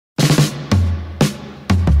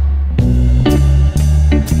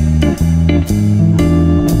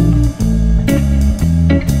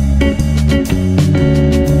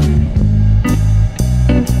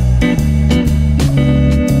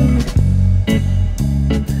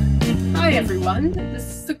everyone. This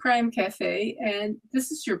is the Crime Cafe, and this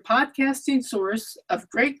is your podcasting source of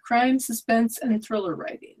great crime, suspense, and thriller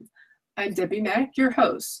writing. I'm Debbi Mack, your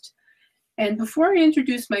host. And before I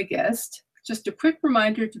introduce my guest, just a quick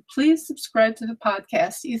reminder to please subscribe to the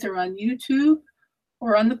podcast either on YouTube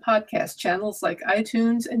or on the podcast channels like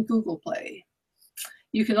iTunes and Google Play.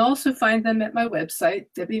 You can also find them at my website,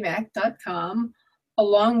 debbimack.com,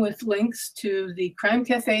 along with links to the Crime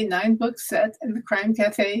Cafe 9-book set and the Crime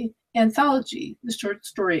Cafe anthology, the short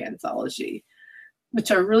story anthology, which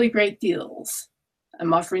are really great deals.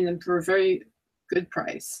 I'm offering them for a very good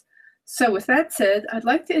price. So with that said, I'd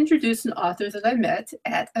like to introduce an author that I met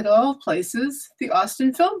at all places, the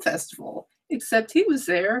Austin Film Festival, except he was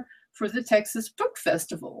there for the Texas Book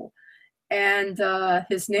Festival. And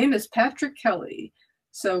his name is Patrick Kelly.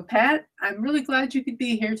 So Pat, I'm really glad you could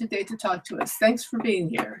be here today to talk to us. Thanks for being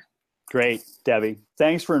here. Great, Debbie.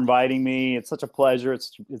 Thanks for inviting me. It's such a pleasure.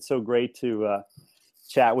 It's so great to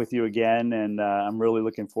chat with you again, and I'm really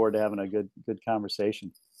looking forward to having a good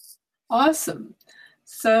conversation. Awesome.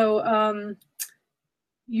 So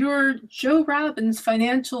your Joe Robbins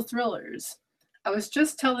financial thrillers. I was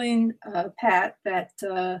just telling Pat that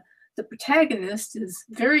the protagonist is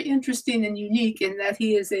very interesting and unique in that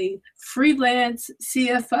he is a freelance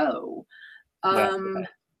CFO.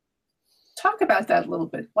 Talk about that a little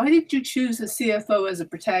bit. Why did you choose a CFO as a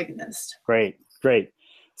protagonist? Great.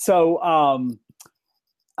 So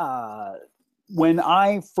when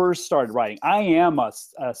I first started writing, I am a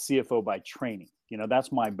CFO by training. You know,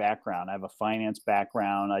 that's my background. I have a finance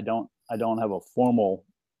background. I don't have a formal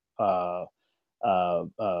a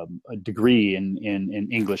degree in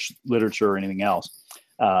English literature or anything else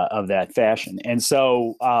of that fashion. And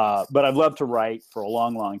so, but I've loved to write for a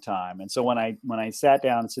long time. And so when I sat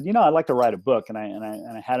down and said, you know, I'd like to write a book, and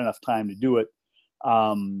I had enough time to do it,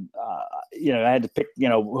 you know, I had to pick, you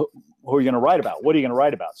know, who are you going to write about? What are you going to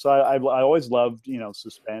write about? So I always loved, you know,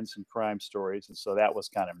 suspense and crime stories. And so that was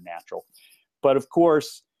kind of natural. But of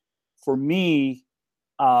course, for me,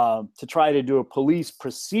 to try to do a police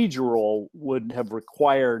procedural would have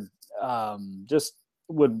required,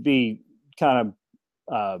 would be kind of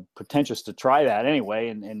pretentious to try that anyway.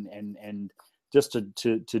 And just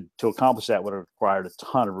to accomplish that would have required a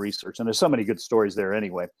ton of research. And there's so many good stories there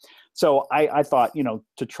anyway. So I thought, you know,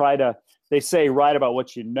 to try to, they say, write about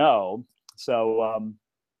what you know. So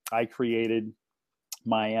I created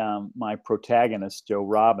my protagonist, Joe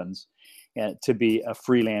Robbins, to be a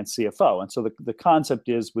freelance CFO. And so the concept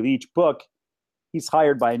is, with each book, he's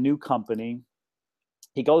hired by a new company.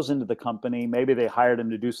 He goes into the company. Maybe they hired him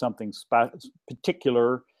to do something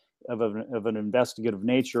particular of an investigative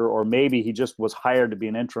nature, or maybe he just was hired to be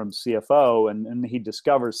an interim CFO, and he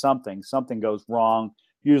discovers something goes wrong.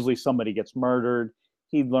 Usually somebody gets murdered.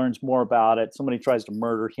 He learns more about it. Somebody tries to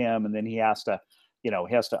murder him, and then he has to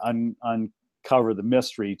uncover the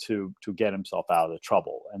mystery to get himself out of the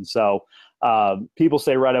trouble. And so people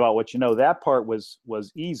say, write about what you know. That part was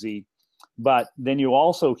easy, but then you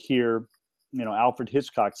also hear, you know, Alfred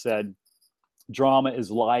Hitchcock said, drama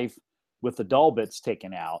is life with the dull bits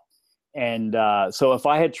taken out. And so if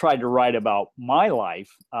I had tried to write about my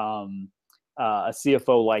life, a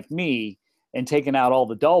CFO like me, and taken out all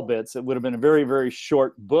the dull bits, it would have been a very, very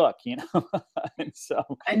short book, you know. And so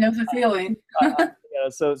I know the feeling.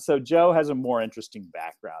 So Joe has a more interesting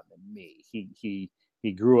background than me. He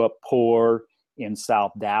grew up poor in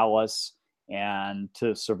South Dallas, and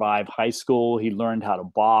to survive high school, he learned how to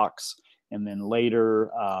box. And then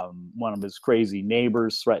later, one of his crazy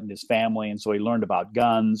neighbors threatened his family, and so he learned about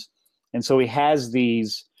guns. And so he has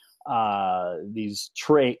these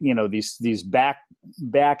backstory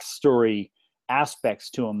aspects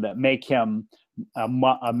to him that make him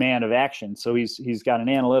a man of action. So he's got an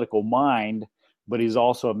analytical mind, but he's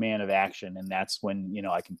also a man of action, and that's when, you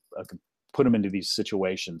know, I can put him into these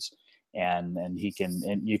situations, and you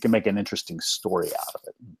can make an interesting story out of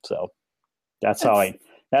it. So that's how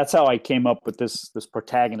I came up with this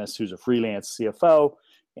protagonist who's a freelance CFO,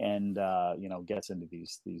 and you know, gets into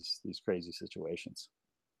these crazy situations.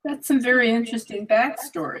 That's some very interesting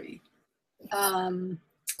backstory.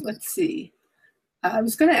 Let's see. I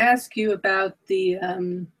was going to ask you about the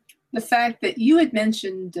fact that you had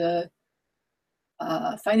mentioned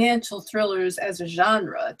financial thrillers as a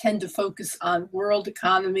genre tend to focus on world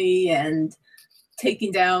economy and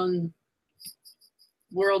taking down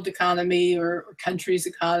world economy or countries'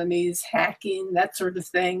 economies, hacking, that sort of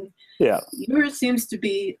thing. Yeah. Yours seems to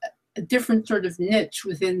be a different sort of niche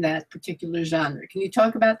within that particular genre. Can you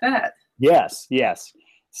talk about that? Yes.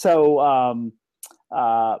 So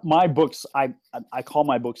my books, I call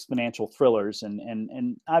my books financial thrillers,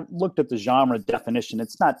 and I've looked at the genre definition.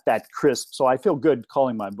 It's not that crisp, so I feel good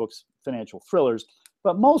calling my books financial thrillers.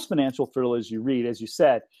 But most financial thrillers you read, as you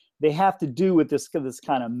said, they have to do with this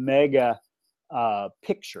kind of mega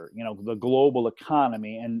picture, the global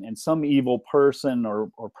economy, and some evil person or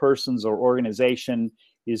persons or organization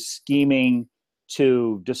is scheming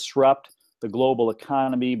to disrupt the global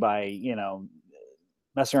economy by,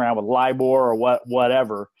 messing around with LIBOR or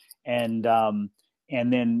whatever, and then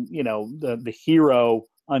the hero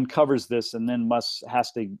uncovers this and then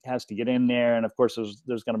has to get in there, and of course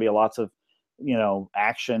there's going to be lots of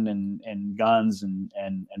action and guns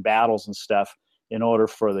and battles and stuff in order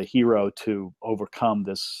for the hero to overcome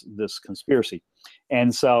this conspiracy.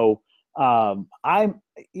 And so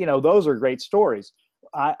those are great stories.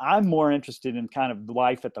 I'm more interested in kind of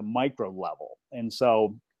life at the micro level, and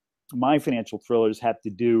so my financial thrillers have to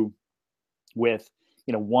do with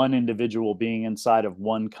one individual being inside of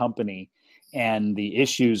one company, and the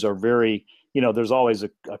issues are very there's always a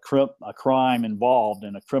crime involved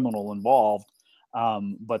and a criminal involved,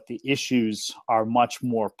 but the issues are much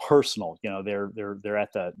more personal. They're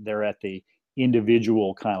at the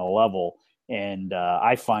individual kind of level, and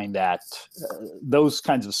I find that those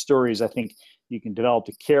kinds of stories, I think you can develop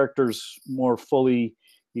the characters more fully.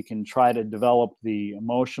 You can try to develop the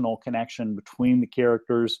emotional connection between the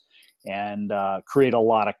characters and create a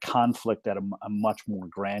lot of conflict at a much more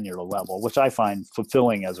granular level, which I find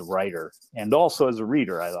fulfilling as a writer and also as a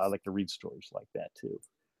reader. I like to read stories like that too.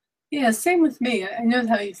 Yeah, same with me. I know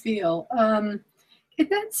how you feel. In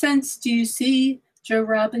that sense, do you see Joe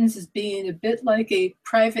Robbins as being a bit like a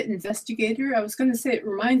private investigator? I was going to say it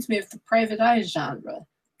reminds me of the private eye genre,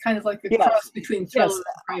 kind of like a cross between thriller and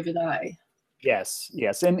private eye. Yes,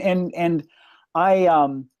 and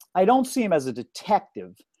I don't see him as a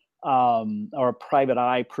detective or a private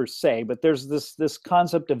eye per se, but there's this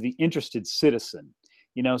concept of the interested citizen,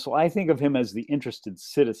 So I think of him as the interested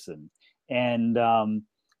citizen, and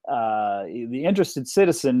the interested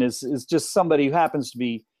citizen is just somebody who happens to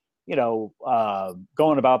be,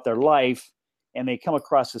 going about their life, and they come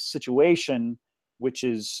across a situation which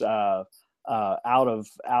is out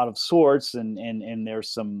of sorts, and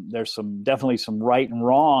there's definitely some right and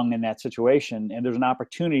wrong in that situation, and there's an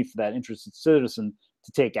opportunity for that interested citizen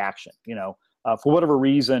to take action. For whatever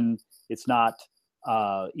reason, it's not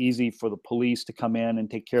easy for the police to come in and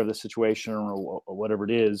take care of the situation or whatever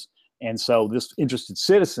it is, and so this interested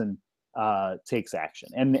citizen takes action,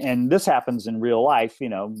 and this happens in real life,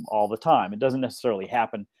 all the time. It doesn't necessarily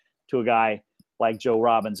happen to a guy like Joe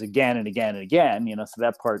Robbins again and again and again, so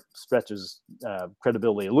that part stretches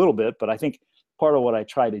credibility a little bit. But I think part of what I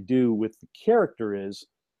try to do with the character is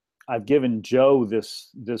I've given Joe this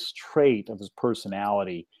trait of his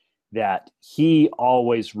personality that he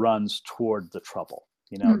always runs toward the trouble.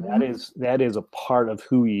 That is a part of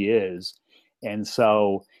who he is, and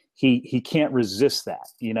so he can't resist that.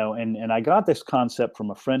 And I got this concept from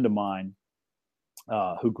a friend of mine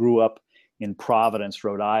who grew up in Providence,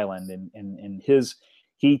 Rhode Island, and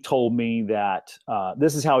he told me that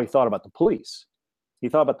this is how he thought about the police. He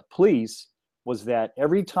thought about the police was that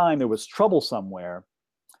every time there was trouble somewhere,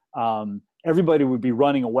 everybody would be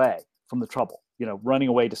running away from the trouble, running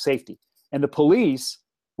away to safety, and the police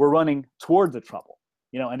were running toward the trouble,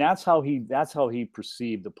 and that's how he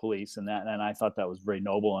perceived the police, and I thought that was very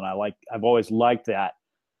noble, and I've always liked that.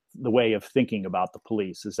 The way of thinking about the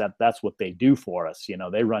police is that's what they do for us.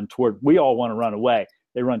 They run toward, we all want to run away.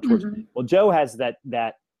 They run towards, Well, Joe has that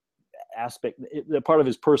aspect. The part of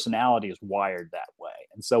his personality is wired that way.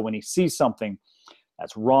 And so when he sees something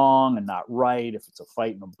that's wrong and not right, if it's a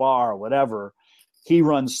fight in a bar or whatever, he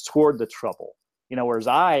runs toward the trouble, whereas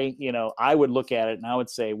I would look at it and I would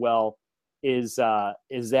say, well, is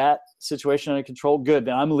that situation under control? Good.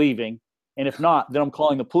 Then I'm leaving. And if not, then I'm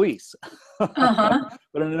calling the police. But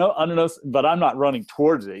I'm not running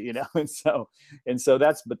towards it, and so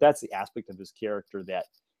that's the aspect of his character that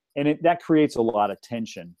creates a lot of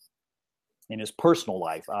tension in his personal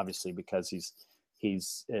life, obviously, because he's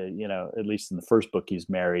at least in the first book, he's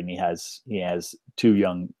married and he has two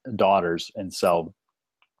young daughters, and so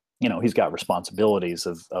he's got responsibilities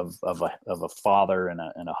of a father and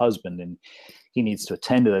a husband, and he needs to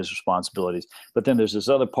attend to those responsibilities. But then there's this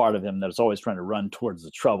other part of him that's always trying to run towards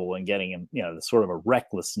the trouble and getting him, the sort of a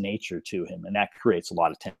reckless nature to him. And that creates a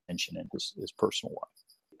lot of tension in his personal life.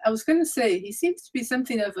 I was going to say, he seems to be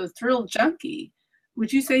something of a thrill junkie.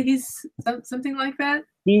 Would you say he's something like that?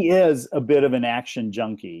 He is a bit of an action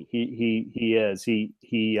junkie. He is. He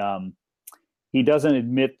doesn't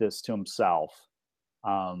admit this to himself,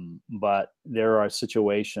 But there are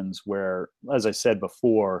situations where, as I said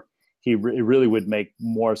before, it really would make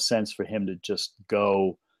more sense for him to just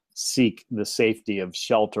go seek the safety of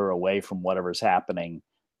shelter away from whatever's happening.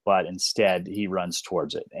 But instead, he runs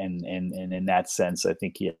towards it, and in that sense, I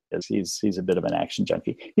think he's a bit of an action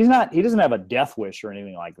junkie. He doesn't have a death wish or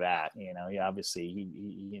anything like that. You know,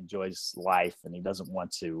 he enjoys life, and he doesn't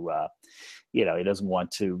want to,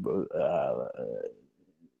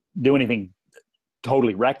 do anything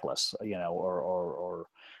totally reckless, or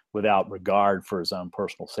without regard for his own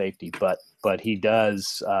personal safety. But he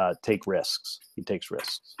does take risks. He takes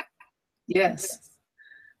risks. Yes.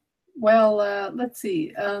 Well, let's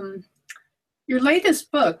see. Your latest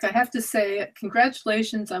book, I have to say,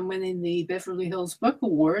 congratulations on winning the Beverly Hills Book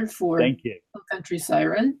Award for Thank you. Hill Country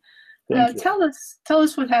Siren. Thank you. Tell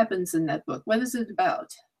us what happens in that book. What is it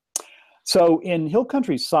about? So in Hill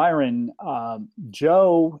Country Siren,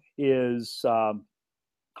 Joe is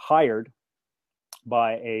hired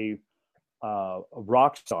by a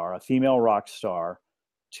rock star, a female rock star,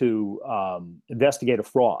 to investigate a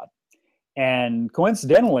fraud. And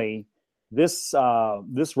coincidentally, this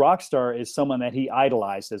rock star is someone that he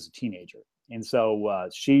idolized as a teenager. And so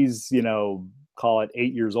she's, call it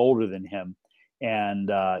 8 years older than him. And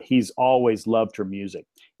he's always loved her music.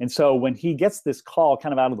 And so when he gets this call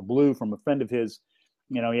kind of out of the blue from a friend of his,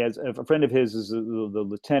 he has a friend of his is the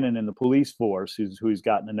lieutenant in the police force who he's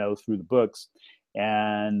gotten to know through the books.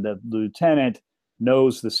 And the lieutenant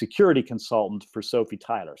knows the security consultant for Sophie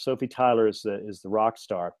Tyler. Sophie Tyler is the rock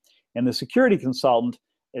star. And the security consultant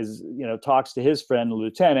talks to his friend, the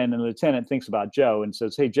lieutenant, and the lieutenant thinks about Joe and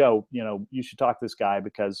says, "Hey, Joe, you should talk to this guy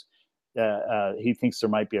because he thinks there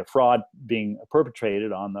might be a fraud being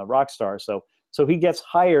perpetrated on the rock star." So he gets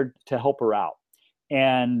hired to help her out.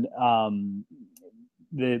 And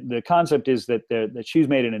the concept is that she's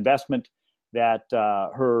made an investment that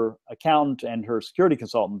her accountant and her security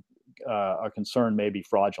consultant are concerned may be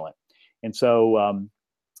fraudulent. And so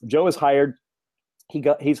Joe is hired.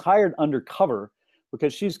 He's hired undercover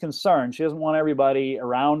because she's concerned. She doesn't want everybody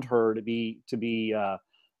around her to be.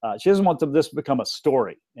 She doesn't want this to become a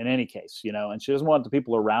story in any case, and she doesn't want the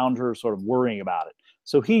people around her sort of worrying about it.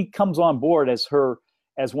 So he comes on board as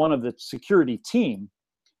one of the security team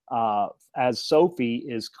as Sophie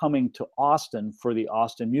is coming to Austin for the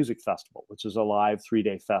Austin Music Festival, which is a live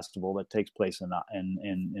 3-day festival that takes place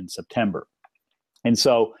in September. And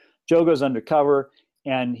so Joe goes undercover.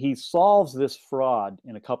 And he solves this fraud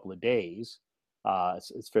in a couple of days.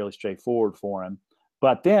 It's fairly straightforward for him.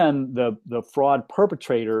 But then the fraud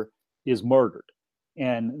perpetrator is murdered,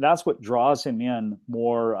 and that's what draws him in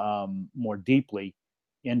more deeply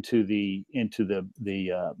into the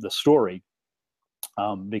story,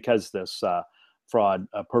 because this fraud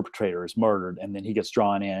perpetrator is murdered, and then he gets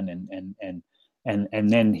drawn in,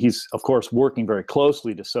 and then he's of course working very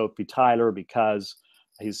closely to Sophie Tyler because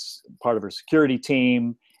he's part of her security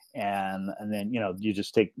team, and then you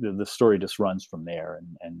just take the story just runs from there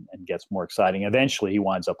and gets more exciting. Eventually, he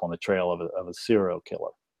winds up on the trail of a serial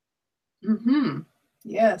killer. Mm-hmm.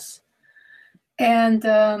 Yes,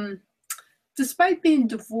 and despite being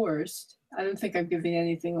divorced, I don't think I'm giving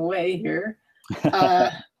anything away here.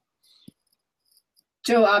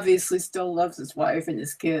 Joe obviously still loves his wife and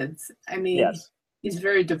his kids. I mean, yes. He's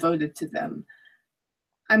very devoted to them.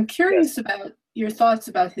 I'm curious about your thoughts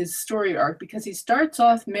about his story arc, because he starts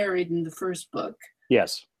off married in the first book.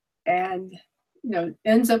 Yes. And,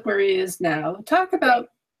 ends up where he is now. Talk about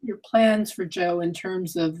your plans for Joe in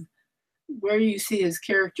terms of where you see his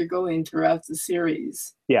character going throughout the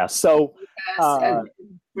series. Yeah. So and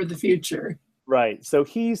for the future. Right. So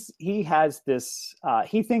he has this,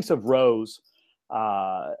 he thinks of Rose,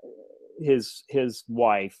 his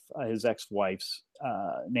wife, his ex-wife's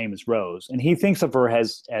name is Rose, and he thinks of her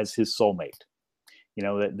as his soulmate.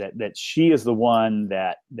 That she is the one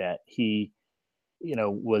that he,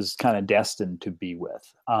 was kind of destined to be with.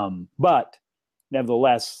 But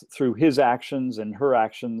nevertheless, through his actions and her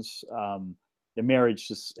actions, the marriage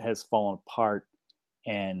just has fallen apart,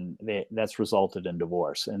 and that's resulted in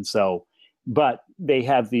divorce. And so, but they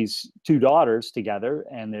have these 2 daughters together,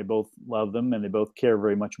 and they both love them, and they both care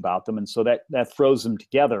very much about them. And so that throws them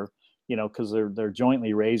together, because they're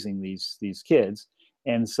jointly raising these kids.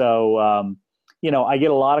 And so, I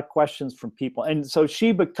get a lot of questions from people, and so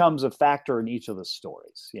she becomes a factor in each of the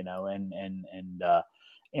stories,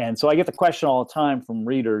 and so I get the question all the time from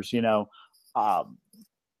readers, Joe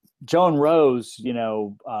and Rose,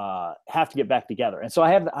 have to get back together. And so I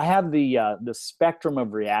have the spectrum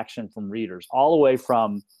of reaction from readers, all the way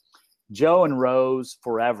from Joe and Rose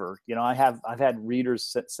forever. I've had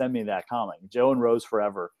readers send me that comment, Joe and Rose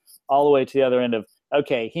forever, all the way to the other end of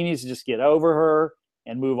okay, he needs to just get over her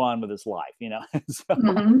and move on with his life, you know. So,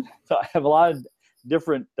 Mm-hmm. so I have a lot of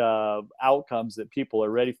different outcomes that people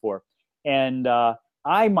are ready for, and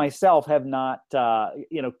I myself have not,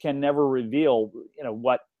 can never reveal,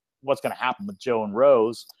 what's going to happen with Joe and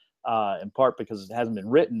Rose. In part because it hasn't been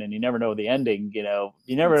written, and you never know the ending. You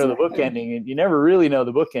never know the book ending, and you never really know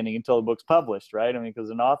the book ending until the book's published, right? I mean, because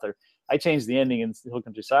as an author, I changed the ending in Hill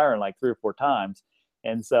Country Siren like 3 or 4 times,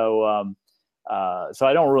 and so so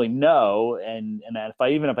I don't really know. And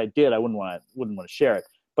even if I did, I wouldn't want to share it.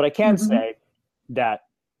 But I can say that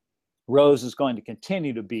Rose is going to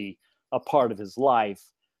continue to be a part of his life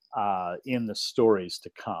in the stories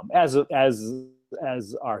to come, as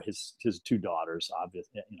are his 2 daughters.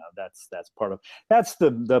 Obviously, that's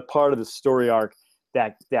the part of the story arc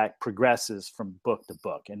that progresses from book to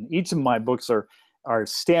book. And each of my books are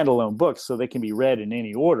standalone books, so they can be read in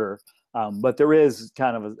any order. But there is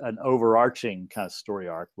kind of an overarching kind of story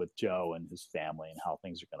arc with Joe and his family and how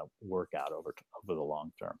things are going to work out over the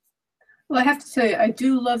long term. Well, I have to say, I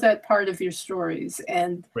do love that part of your stories,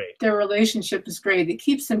 and their relationship is great. It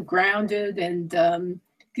keeps them grounded and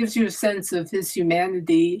gives you a sense of his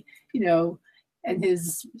humanity, and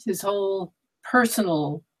his whole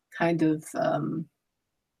personal kind of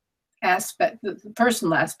aspect, the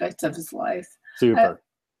personal aspects of his life. Super.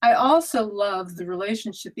 I also love the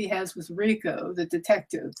relationship he has with Rico, the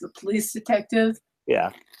detective, the police detective.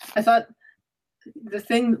 Yeah. I thought the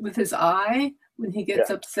thing with his eye when he gets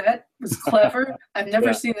upset was clever. I've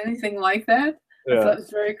never seen anything like that. I thought it was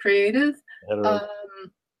very creative.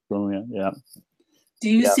 Brilliant, yeah. Do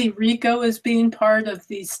you see Rico as being part of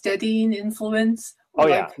the steadying influence? Oh,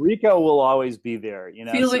 yeah. Rico will always be there.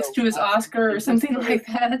 Felix to his Oscar or something like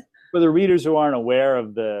that? For the readers who aren't aware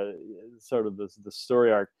of the sort of the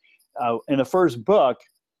story arc, in the first book,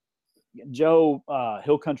 Joe,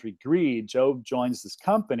 Hill Country Greed, Joe joins this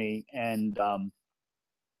company, and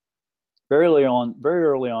very early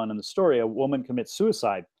on in the story, a woman commits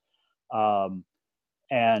suicide, and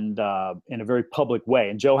in a very public way.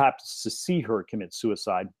 And Joe happens to see her commit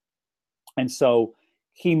suicide, and so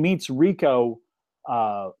he meets Rico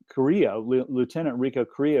Carrillo. Lieutenant Rico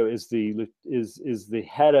Carrillo is the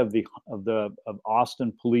head of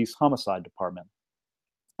Austin Police Homicide Department,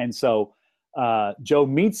 and so Joe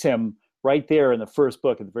meets him right there in the first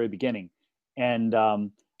book at the very beginning, and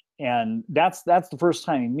that's the first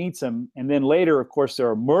time he meets him. And then later, of course, there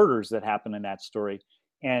are murders that happen in that story,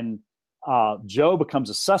 and Joe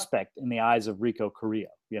becomes a suspect in the eyes of Rico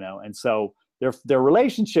Carrillo, and so their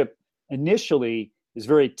relationship initially is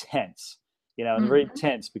very tense, and very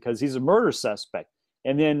tense because he's a murder suspect.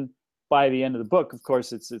 And then by the end of the book, of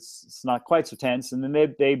course, it's not quite so tense, and then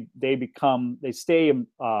they stay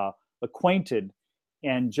acquainted,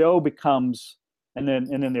 and Joe becomes. And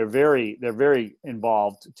then they're very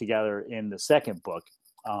involved together in the second book.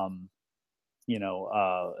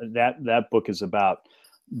 That book is about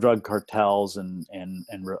drug cartels and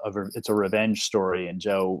it's a revenge story. And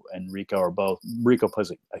Joe and Rico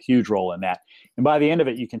plays a huge role in that. And by the end of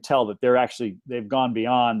it, you can tell that they've gone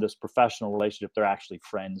beyond this professional relationship. They're actually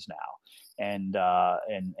friends now. And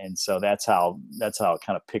so that's how it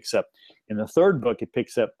kind of picks up. In the third book, it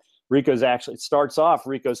picks up. It starts off,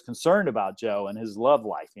 Rico's concerned about Joe and his love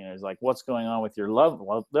life. He's like, what's going on with your love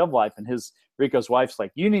life? And Rico's wife's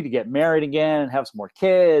like, you need to get married again and have some more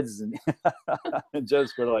kids. And, and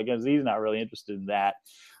Joe's sort of like, he's not really interested in that.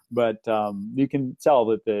 But you can tell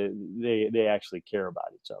that they actually care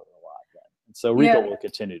about each other a lot. And so Rico will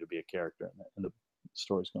continue to be a character in the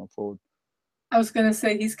stories going forward. I was going to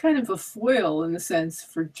say, he's kind of a foil in a sense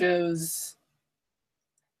for Joe's,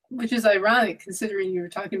 which is ironic considering you were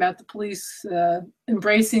talking about the police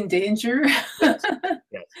embracing danger. Yes.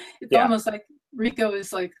 It's almost like Rico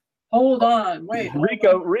is like, hold on, wait.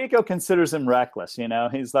 Rico considers him reckless.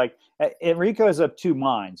 He's like, and Rico is of 2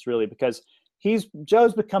 minds really, because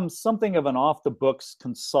Joe's become something of an off the books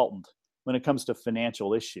consultant when it comes to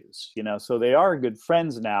financial issues. So they are good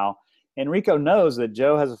friends now. And Rico knows that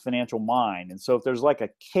Joe has a financial mind. And so if there's like a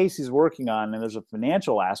case he's working on and there's a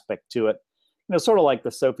financial aspect to it, sort of like the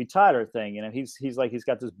Sophie Tyler thing, he's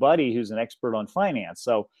got this buddy who's an expert on finance.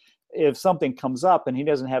 So if something comes up and he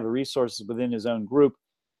doesn't have the resources within his own group,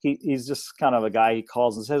 he's just kind of a guy he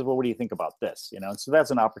calls and says, well, what do you think about this? And so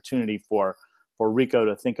that's an opportunity for Rico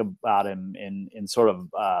to think about him in sort of,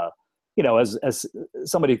 as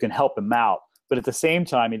somebody who can help him out. But at the same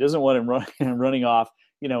time, he doesn't want him running off,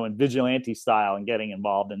 in vigilante style and getting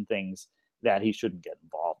involved in things that he shouldn't get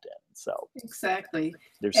involved in. So exactly,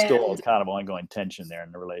 there's still a kind of ongoing tension there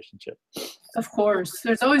in the relationship. Of course,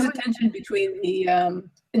 there's always a tension between the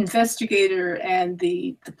investigator and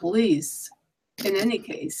the police. in any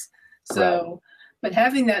case. So, but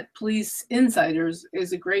having that police insiders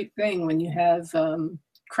is a great thing when you have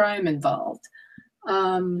crime involved.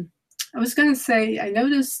 I was going to say, I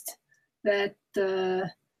noticed that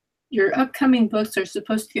your upcoming books are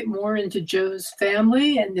supposed to get more into Joe's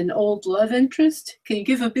family and an old love interest. Can you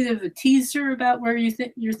give a bit of a teaser about where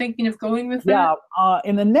you're thinking of going with that? Yeah,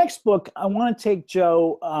 in the next book, I want to take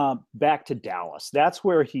Joe back to Dallas. That's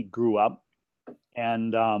where he grew up,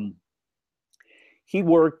 and he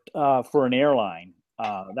worked for an airline.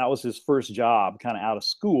 That was his first job, kind of out of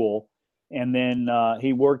school, and then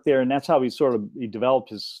he worked there, and that's how he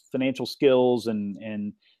developed his financial skills,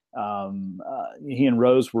 and he and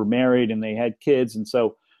Rose were married, and they had kids, and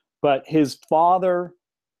so, but his father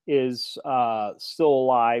is still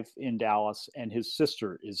alive in Dallas, and his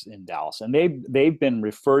sister is in Dallas, and they've been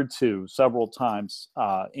referred to several times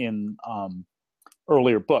in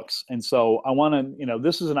earlier books, and so I want to,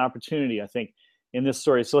 this is an opportunity, I think, in this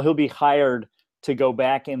story. So he'll be hired to go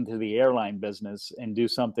back into the airline business and do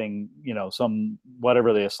something,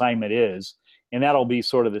 whatever the assignment is, and that'll be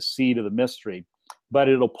sort of the seed of the mystery. But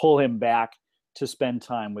it'll pull him back to spend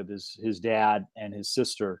time with his dad and his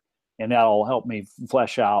sister, and that'll help me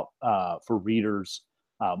flesh out for readers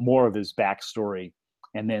more of his backstory.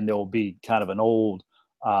 And then there will be kind of an old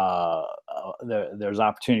there's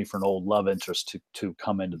opportunity for an old love interest to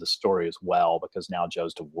come into the story as well, because now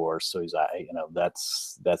Joe's divorced, so he's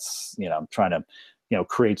that's I'm trying to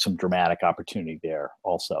create some dramatic opportunity there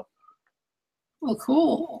also. Well,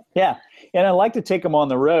 cool. Yeah, and I'd like to take him on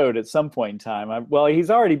the road at some point in time. He's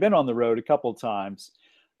already been on the road a couple of times.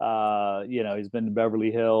 He's been to Beverly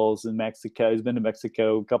Hills and Mexico. He's been to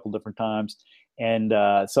Mexico a couple different times, and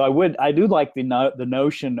so I do like the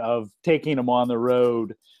notion of taking him on the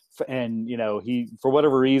road, and he, for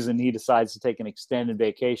whatever reason, he decides to take an extended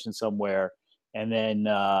vacation somewhere, and then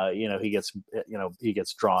he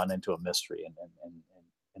gets drawn into a mystery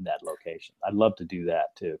in that location. I'd love to do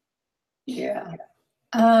that too. Yeah.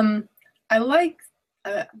 I like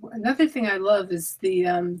another thing I love is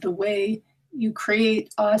the way you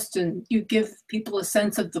create Austin. You give people a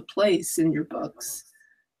sense of the place in your books,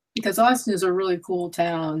 because Austin is a really cool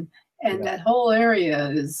town, and that whole area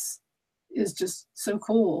is just so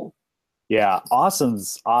cool. Yeah, Austin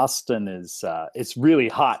is it's really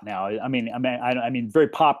hot now. I mean, very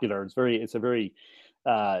popular. It's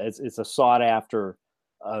a sought after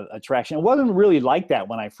attraction. It wasn't really like that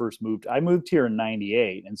when I first moved. I moved here in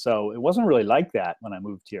 98, and so it wasn't really like that when I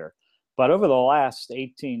moved here. But over the last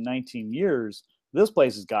 18, 19 years, this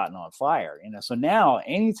place has gotten on fire. So now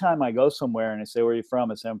anytime I go somewhere and I say, "Where are you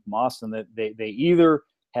from?" I say, "I'm from Austin," that they either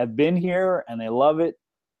have been here and they love it,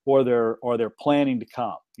 or they're planning to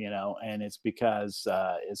come. And it's because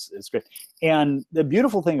it's great. And the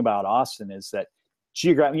beautiful thing about Austin is that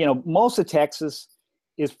most of Texas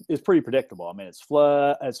is pretty predictable. I mean, it's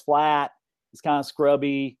flat, it's kind of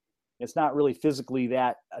scrubby. It's not really physically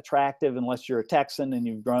that attractive unless you're a Texan and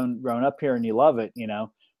you've grown up here and you love it,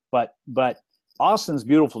 But Austin's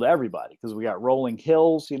beautiful to everybody, because we got rolling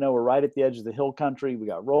hills. We're right at the edge of the hill country. We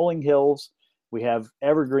got rolling hills. We have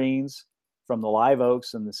evergreens from the live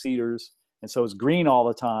oaks and the cedars, and so it's green all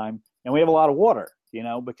the time. And we have a lot of water,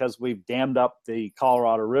 because we've dammed up the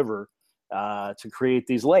Colorado River to create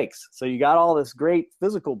these lakes. So you got all this great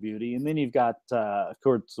physical beauty, and then you've got, of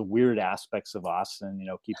course, the weird aspects of Austin,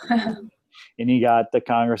 and you got the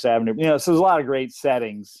Congress Avenue, so there's a lot of great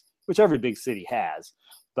settings, which every big city has.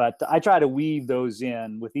 But I try to weave those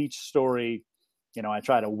in with each story. I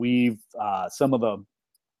try to weave some of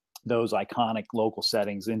those iconic local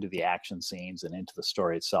settings into the action scenes and into the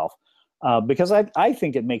story itself. Because I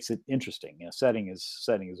think it makes it interesting. Setting is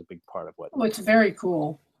a big part of what. Oh, it's very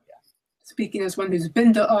cool. Speaking as one who's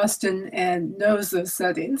been to Austin and knows those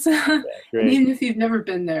settings. Yeah, and even if you've never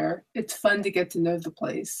been there, it's fun to get to know the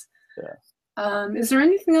place. Yeah. Is there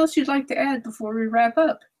anything else you'd like to add before we wrap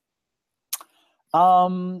up?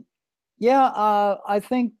 I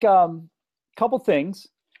think a couple things.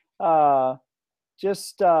 One,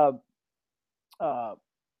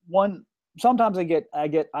 sometimes I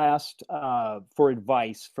get asked for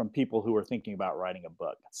advice from people who are thinking about writing a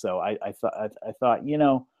book. So I thought,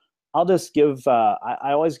 I'll just give,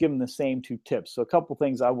 I always give them the same 2 tips. So a couple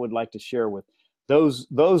things I would like to share with those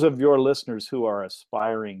of your listeners who are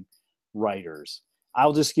aspiring writers.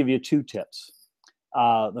 I'll just give you 2 tips.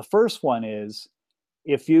 The first one is,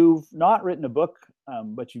 if you've not written a book,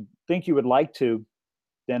 but you think you would like to,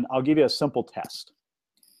 then I'll give you a simple test.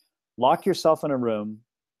 Lock yourself in a room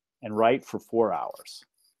and write for 4 hours.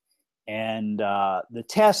 And the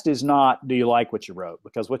test is not, do you like what you wrote?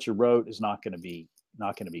 Because what you wrote is not going to be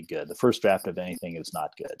be good. The first draft of anything is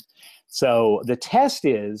not good. So the test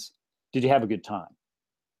is, did you have a good time?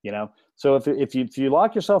 You know, so if you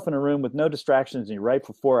lock yourself in a room with no distractions and you write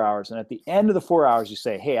for 4 hours, and at the end of the 4 hours you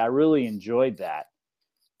say, hey, I really enjoyed that,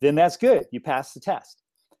 then that's good. You passed the test.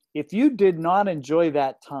 If you did not enjoy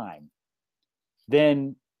that time,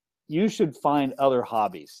 then you should find other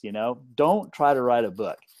hobbies. You know, don't try to write a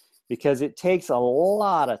book because it takes a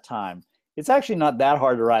lot of time. It's actually not that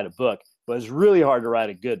hard to write a book, but it's really hard to write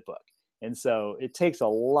a good book. And so it takes a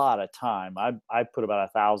lot of time. I put about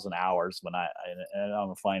 1,000 hours and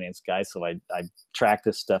I'm a finance guy, so I track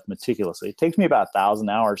this stuff meticulously. It takes me about 1,000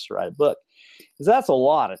 hours to write a book, because that's a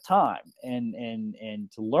lot of time. And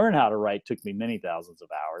to learn how to write took me many thousands of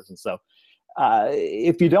hours. And so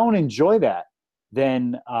if you don't enjoy that,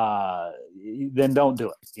 then don't do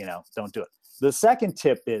it. You know, don't do it. The second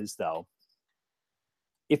tip is, though,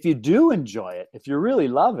 if you do enjoy it, if you really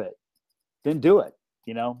love it, then do it.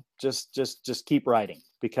 You know, just keep writing,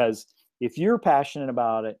 because if you're passionate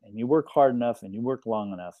about it and you work hard enough and you work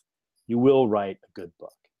long enough, you will write a good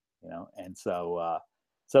book. You know, and so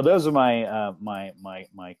those are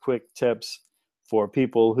my quick tips for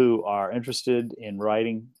people who are interested in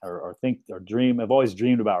writing or think or dream. I've always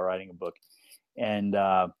dreamed about writing a book. And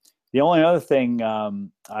the only other thing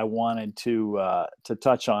I wanted to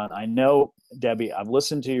touch on, I know, Debbie, I've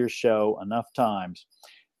listened to your show enough times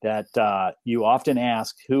that you often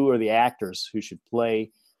ask who are the actors who should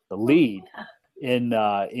play the lead in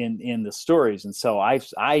the stories. And so I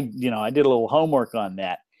did a little homework on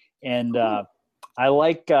that, and I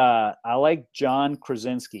like John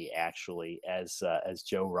Krasinski actually as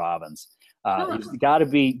Joe Robbins. He's got to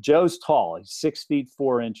be, Joe's tall. He's 6 feet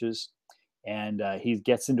 4 inches. And he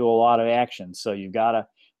gets into a lot of action, so you gotta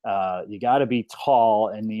be tall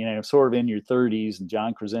and, you know, sort of in your 30s. And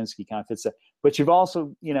John Krasinski kind of fits that. But you've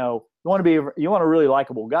also, you know, you want a really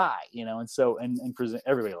likable guy, you know. And so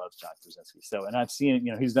everybody loves John Krasinski. So, and I've seen it,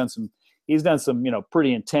 you know, he's done some you know,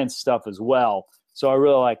 pretty intense stuff as well. So I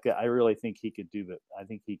really like that. I really think he could do that. I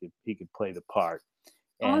think he could play the part.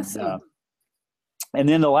 And, awesome. And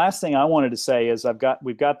then the last thing I wanted to say is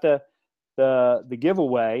we've got the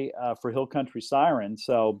giveaway for Hill Country Siren.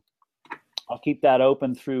 So I'll keep that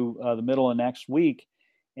open through the middle of next week.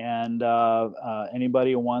 And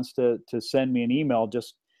anybody who wants to send me an email,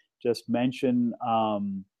 just mention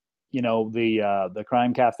you know, the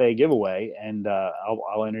Crime Cafe giveaway, and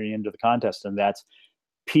I'll enter you into the contest. And that's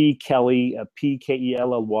P Kelly,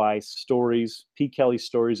 PKELLY stories,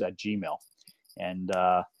 pkellystories@gmail. And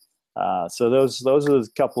so those are the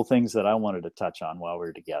couple things that I wanted to touch on while we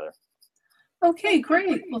were together. Okay,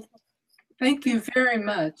 great. Well, thank you very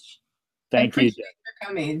much. Thank you. I appreciate your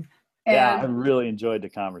coming. Yeah, I really enjoyed the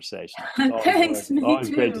conversation. Thanks, me always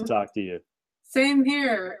too. Great to talk to you. Same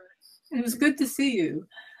here. It was good to see you.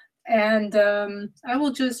 And I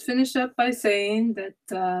will just finish up by saying that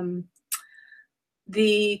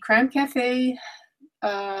the Crime Cafe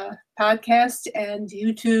podcast and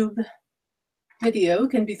YouTube video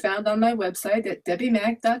can be found on my website at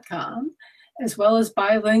debbimack.com, as well as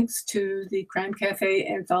buy links to the Crime Cafe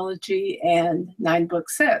anthology and 9-book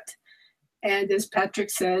set. And as Patrick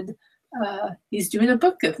said, he's doing a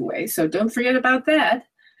book giveaway, so don't forget about that.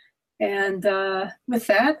 And with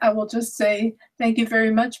that, I will just say thank you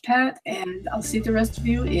very much, Pat, and I'll see the rest of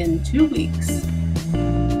you in 2 weeks.